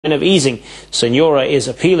of easing. Senora is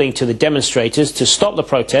appealing to the demonstrators to stop the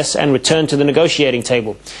protests and return to the negotiating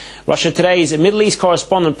table. Russia Today's Middle East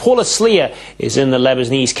correspondent Paula Sliya is in the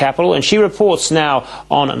Lebanese capital, and she reports now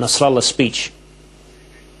on Nasrallah's speech.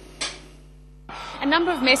 A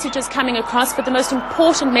number of messages coming across, but the most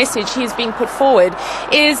important message he is being put forward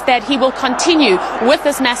is that he will continue with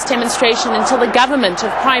this mass demonstration until the government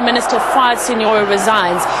of Prime Minister Fayez Senora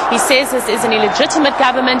resigns. He says this is an illegitimate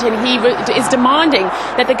government, and he is demanding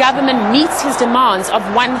that the government meets his demands of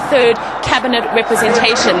 1/3 cabinet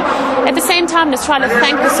representation. At the same time, Nasrallah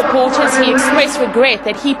thanked the supporters. He expressed regret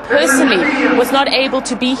that he personally was not able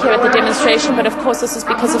to be here at the demonstration, but of course this is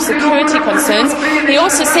because of security concerns. He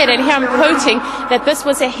also said, and here I'm quoting, that this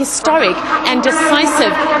was a historic and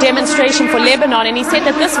decisive demonstration for Lebanon, and he said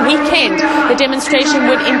that this weekend the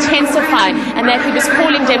demonstration would intensify and that he was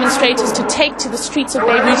calling demonstrators to take to the streets of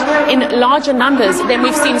Beirut in larger numbers than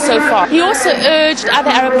we've seen so far. He also urged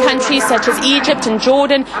other Arab countries such as Egypt and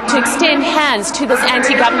Jordan to extend hands to this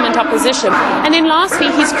anti-government opposition. And then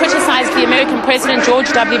lastly, he's criticized the American President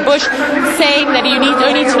George W. Bush, saying that you need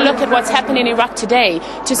only to look at what's happened in Iraq today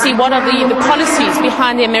to see what are the policies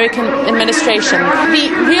behind the American administration. The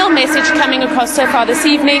real message coming across so far this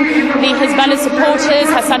evening, the Hezbollah supporters,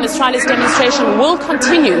 Hassan Nasrallah's demonstration will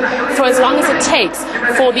continue for as long as it takes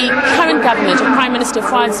for the current government of Prime Minister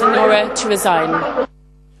Fayez Senora to resign.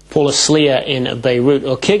 Paula Sliya in Beirut.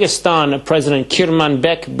 Kyrgyzstan President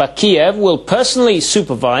Kurmanbek Bakiev will personally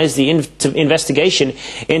supervise the investigation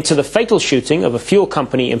into the fatal shooting of a fuel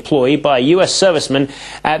company employee by a U.S. serviceman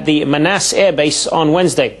at the Manas Air Base on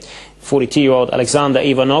Wednesday. 42-year-old Alexander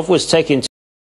Ivanov was taken